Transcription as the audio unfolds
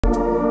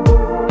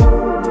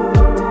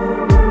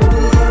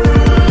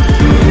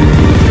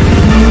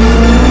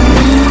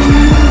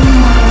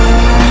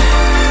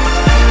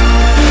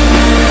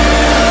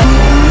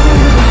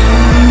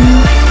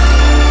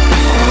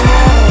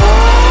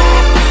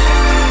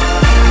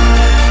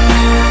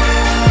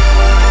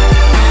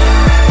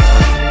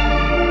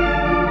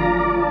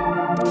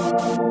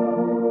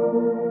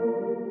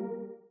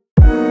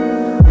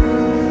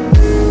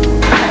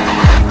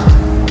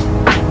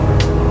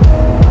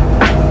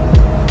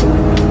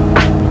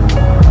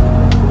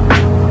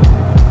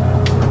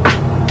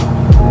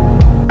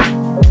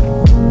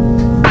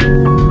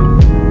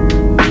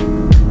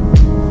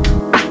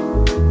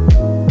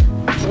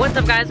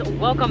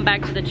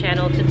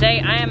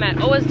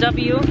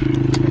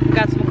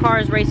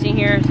cars racing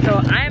here.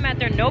 So I am at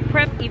their no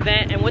prep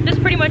event, and what this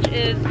pretty much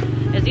is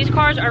these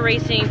cars are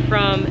racing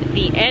from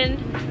the end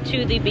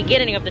to the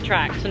beginning of the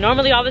track. So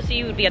normally, obviously,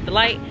 you would be at the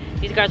light.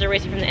 These guys are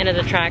racing from the end of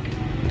the track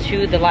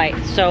to the light.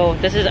 So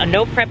this is a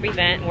no prep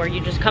event where you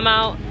just come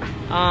out.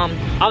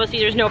 Obviously,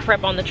 there's no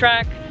prep on the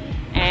track,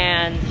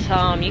 and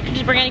you can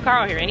just bring any car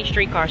out here, any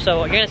street car. So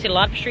you're gonna see a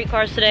lot of street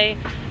cars today.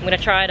 I'm gonna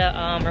try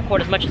to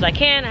record as much as I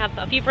can. I have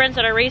a few friends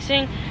that are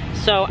racing,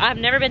 so I've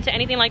never been to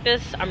anything like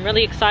this. I'm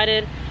really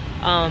excited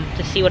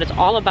to see what it's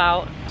all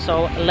about.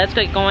 So let's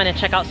get going and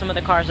check out some of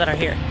the cars that are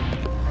here.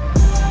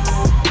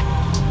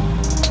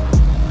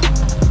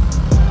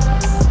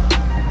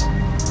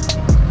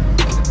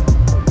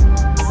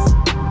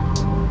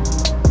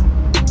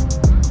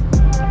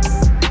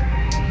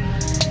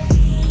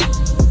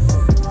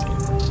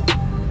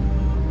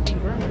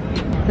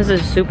 This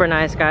is super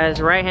nice,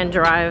 guys. Right-hand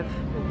drive.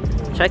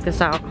 Check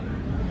this out.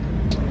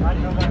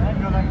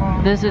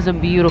 This is a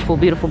beautiful,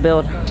 beautiful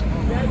build.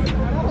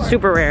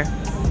 Super rare.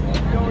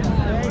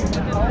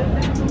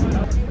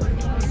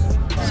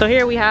 So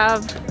here we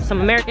have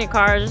some American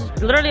cars.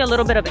 Literally a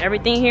little bit of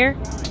everything here.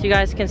 So you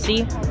guys can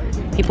see.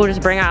 People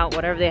just bring out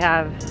whatever they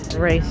have to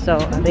race. So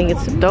I think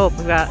it's dope.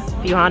 We've got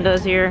a few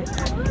Hondas here.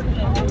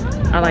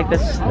 I like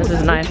this. This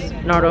is nice.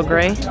 Nardo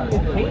gray.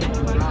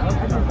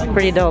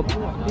 Pretty dope.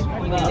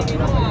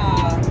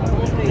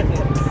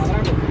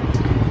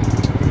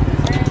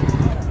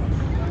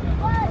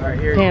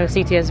 Damn,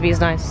 CTSV is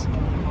nice.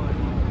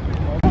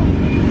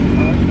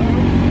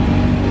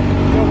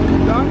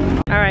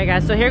 Alright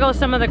guys, so here goes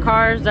some of the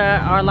cars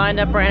that are lined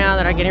up right now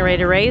that are getting ready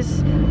to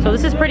race. So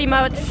this is pretty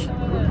much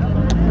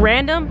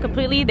random,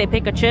 completely. They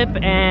pick a chip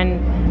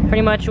and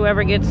pretty much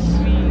whoever gets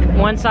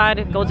one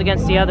side goes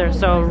against the other.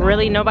 So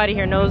really nobody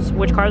here knows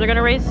which car they're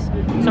gonna race.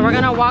 So we're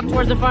gonna walk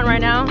towards the front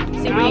right now,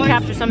 see if we can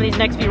capture some of these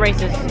next few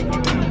races.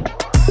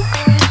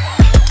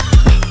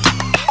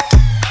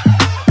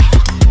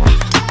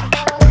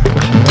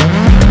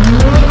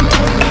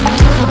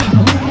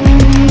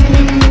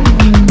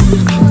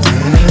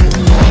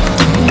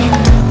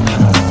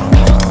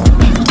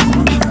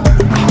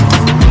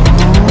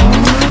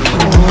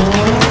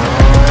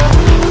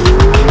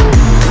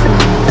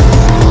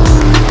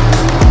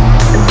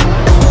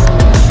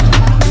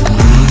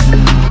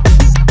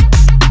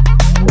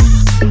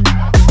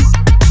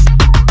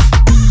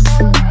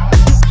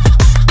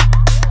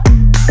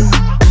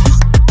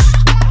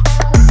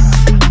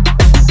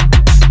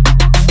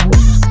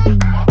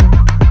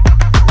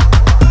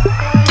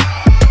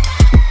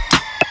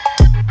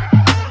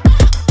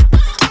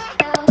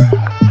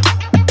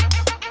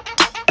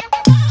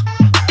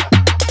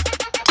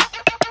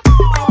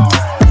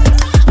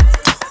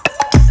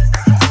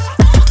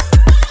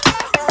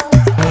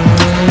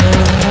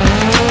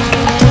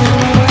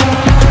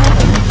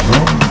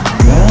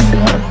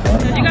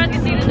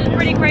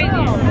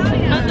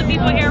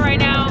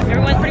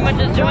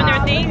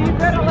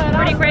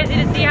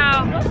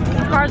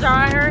 Cars are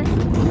out here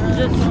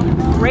just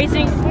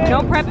racing,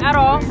 no prep at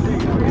all.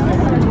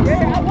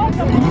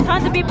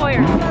 Tons of people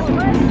here.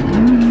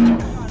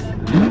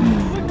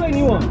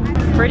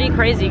 Pretty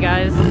crazy,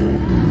 guys.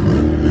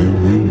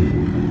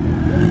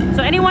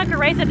 So anyone can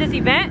race at this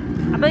event.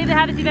 I believe they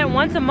have this event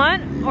once a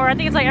month, or I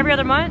think it's like every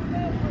other month.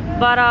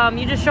 But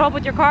you just show up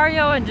with your car,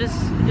 yo, and just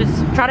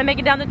try to make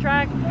it down the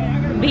track,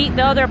 beat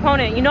the other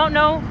opponent. You don't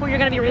know who you're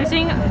gonna be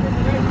racing,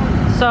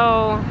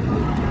 so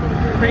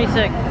pretty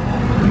sick.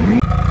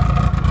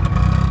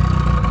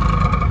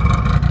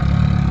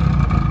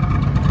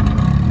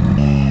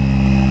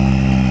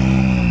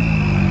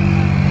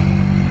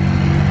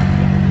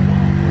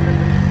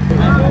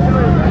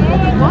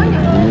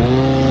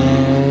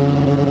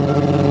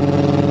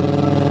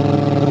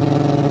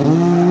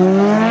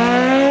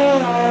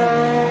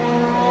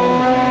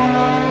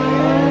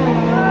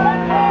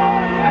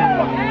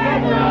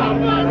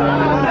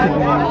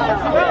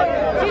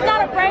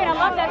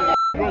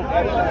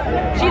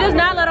 She does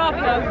not let off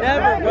though.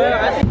 Never,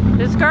 bro.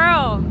 This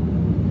girl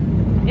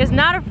is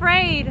not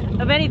afraid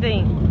of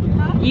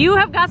anything. You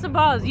have got some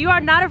balls. You are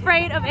not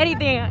afraid of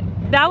anything.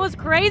 That was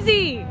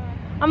crazy.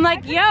 I'm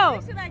like, yo.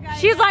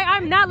 She's like,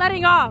 I'm not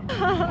letting off.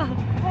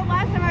 Well,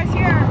 last time I was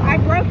here, I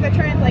broke the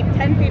trans like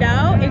 10 feet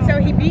out, and so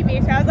he beat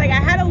me. So I was like, I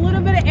had a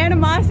little bit of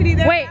animosity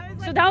there. Wait,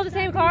 like, so that was the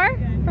same car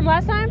from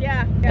last time?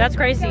 Yeah. That's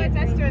crazy. So it's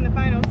us two in the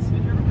finals.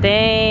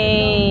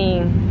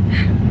 Dang.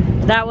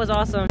 That was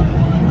awesome.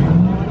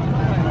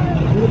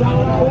 Yo,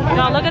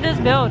 look at this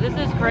build. This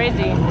is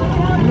crazy.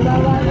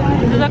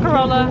 This is a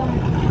Corolla,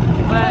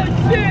 but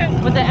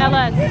with the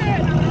LS. Oh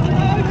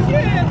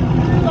shit!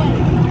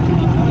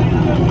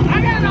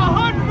 I got a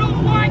 100 on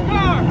the white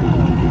car.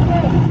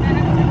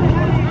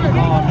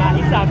 Oh, nah,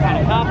 he sounds kind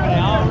of confident.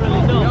 I don't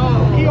really know.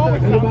 He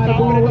always sounds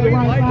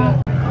confident. Like that.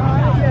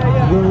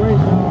 Good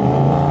race.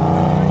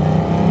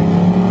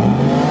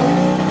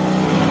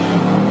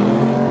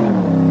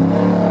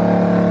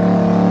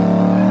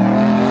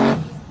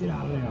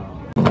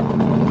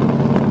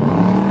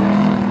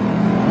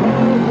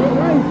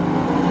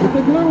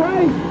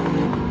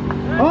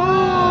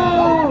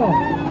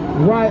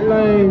 Right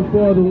lane.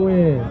 for the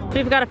win. So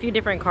we've got a few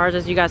different cars,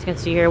 as you guys can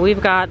see here.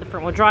 We've got the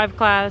front wheel drive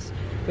class,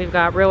 we've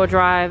got rear wheel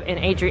drive, and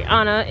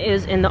Adriana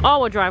is in the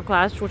all wheel drive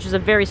class, which is a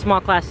very small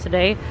class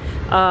today.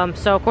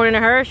 So according to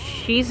her,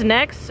 she's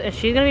next, and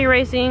she's gonna be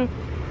racing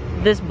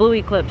this blue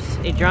Eclipse.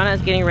 Adriana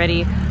is getting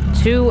ready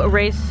to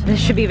race. This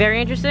should be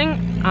very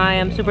interesting. I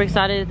am super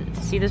excited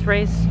to see this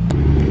race.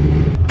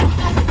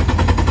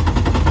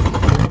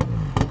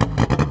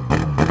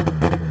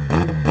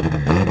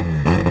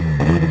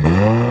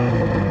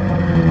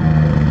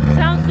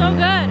 Sounds so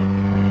good.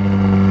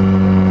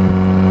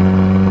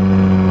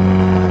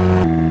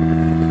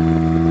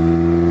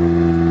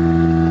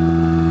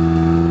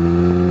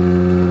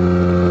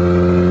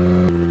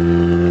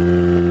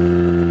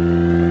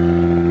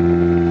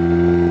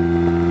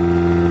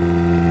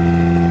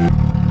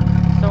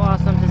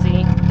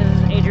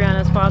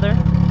 Father.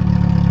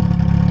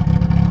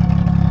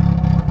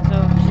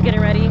 So she's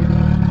getting ready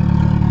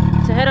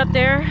to head up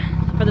there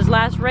for this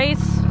last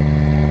race.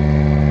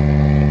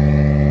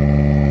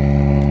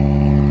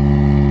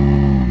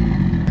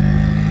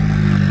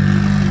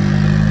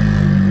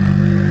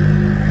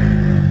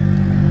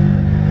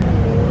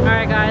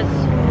 Alright guys,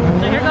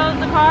 so here goes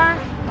the car.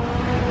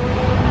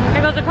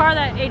 Here goes the car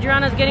that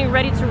Adriana's getting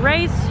ready to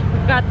race.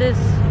 We've got this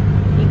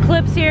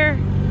Eclipse here,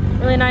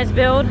 really nice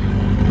build.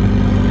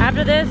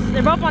 After this,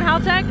 they're both on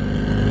Haltech.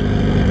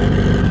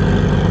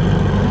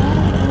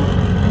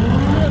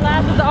 The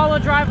last was the all-wheel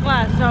drive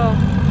class, so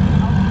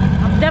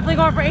I'm definitely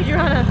going for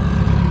Adriana.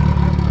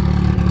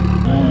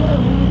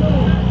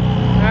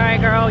 All right,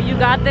 girl, you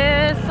got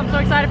this. I'm so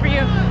excited for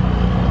you.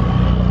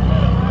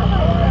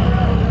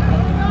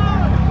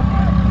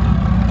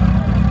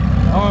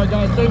 All right,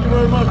 guys, thank you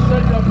very much.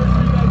 Thank you. I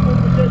appreciate you guys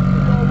putting the case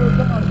all the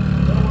time.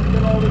 I don't want to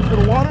get all this to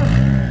the water.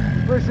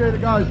 Appreciate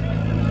it, guys.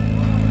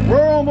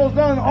 We're almost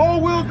done.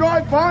 All-wheel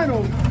drive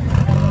finals.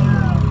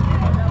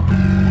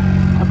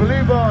 I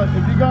believe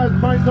if you guys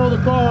might know the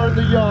car in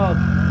the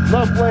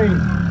left lane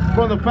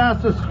for the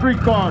fastest street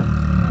car.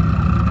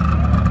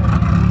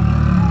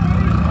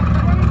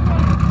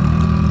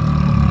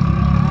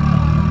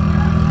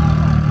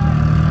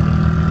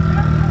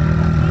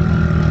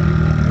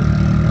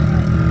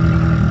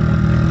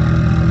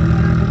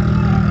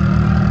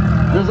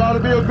 This ought to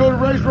be a good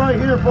race right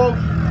here, folks.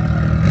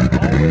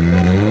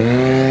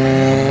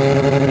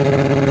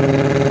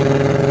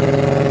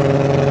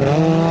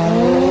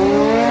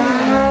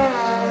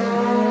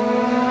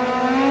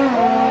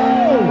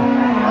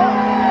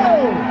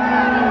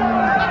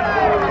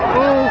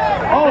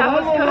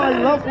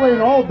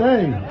 All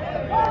day.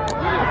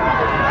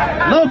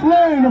 Left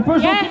lane,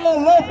 official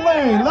call, left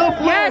lane,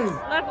 left lane. Yes,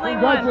 left lane.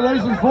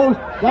 Congratulations, folks.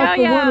 That's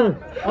the winner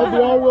of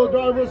the all-wheel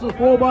drive versus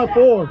 4x4.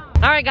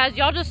 All right, guys,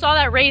 y'all just saw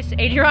that race.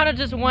 Adriana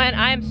just won.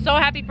 I am so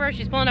happy for her.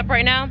 She's pulling up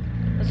right now.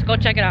 Let's go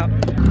check it out.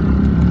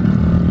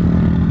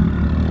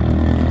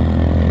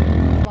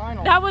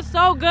 That was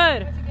so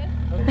good.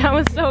 That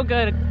was so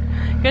good.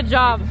 Good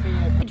job.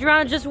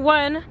 Adriana just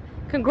won.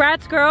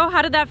 Congrats, girl.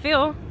 How did that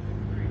feel?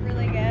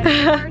 Really good.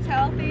 The car's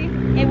healthy.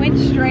 It went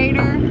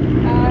straighter.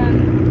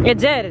 It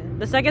did.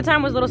 The second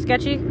time was a little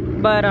sketchy,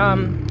 but I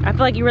feel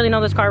like you really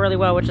know this car really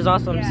well, which is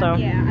awesome. Yeah,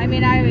 yeah. I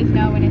mean, I always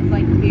know when it's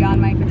like beyond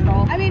my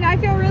control. I mean, I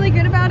feel really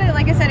good about it.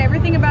 Like I said,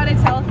 everything about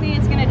it's healthy.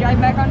 It's gonna drive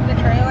back onto the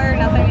trailer.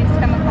 Nothing needs to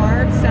come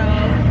apart. So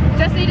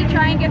just need to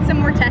try and get some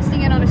more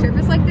testing in on a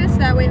surface like this.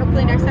 That way,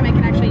 hopefully next time I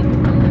can actually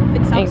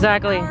fit some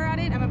power at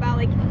it. I'm about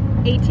like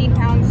 18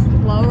 pounds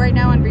low right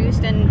now on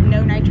boost and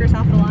no nitrous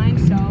off the line.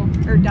 So,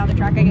 or down the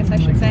track, I guess I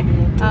should say.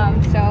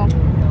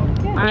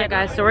 Alright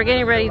guys, so we're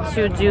getting ready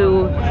to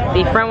do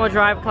the front wheel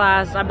drive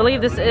class. I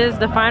believe this is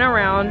the final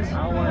round.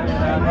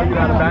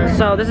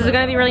 So this is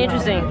going to be really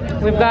interesting.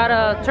 We've got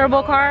a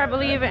turbo car, I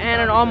believe,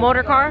 and an all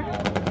motor car.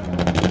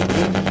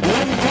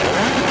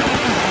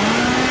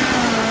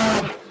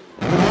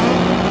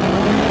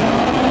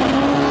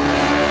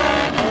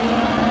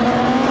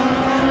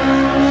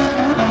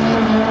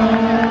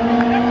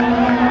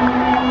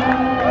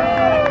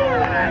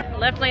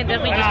 Left lane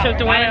definitely just took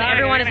the win.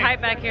 Everyone is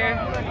hyped back here.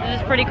 This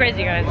is pretty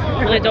crazy, guys.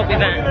 Really dope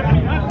event.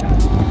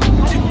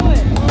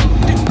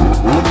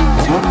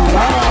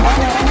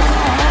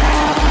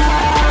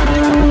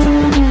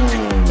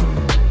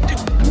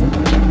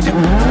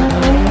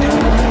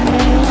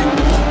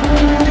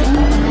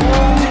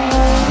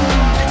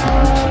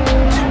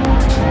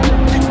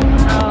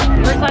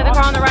 Looks like the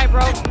car on the right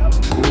broke.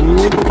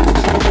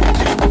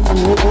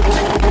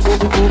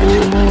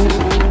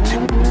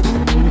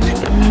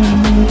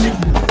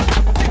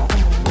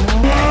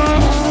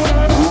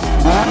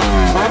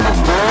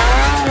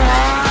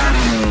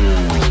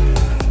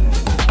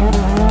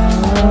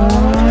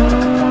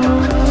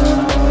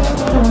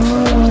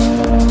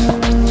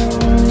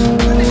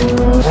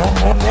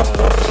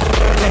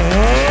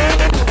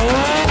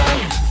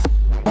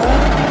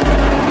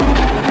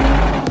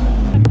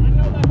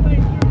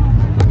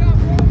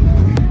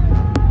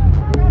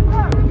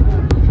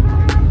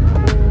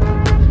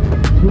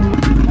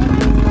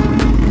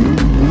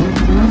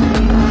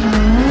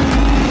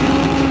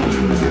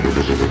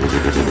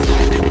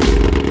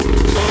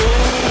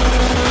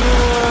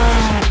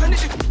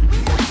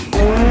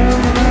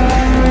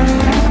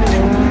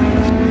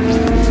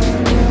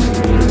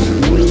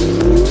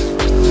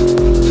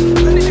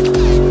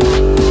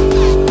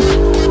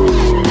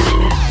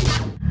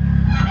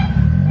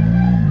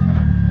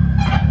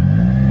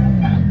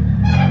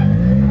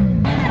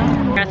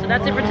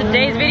 that's it for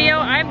today's video.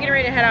 I'm getting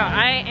ready to head out.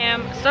 I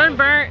am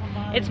sunburnt.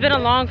 It's been a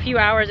long few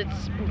hours.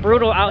 It's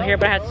brutal out here,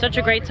 but I had such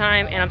a great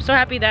time, and I'm so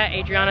happy that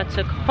Adriana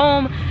took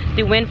home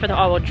the win for the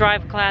all-wheel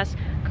drive class.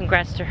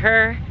 Congrats to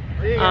her.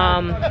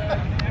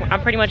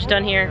 I'm pretty much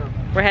done here.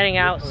 We're heading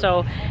out,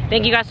 so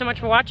thank you guys so much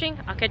for watching.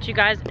 I'll catch you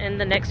guys in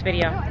the next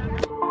video.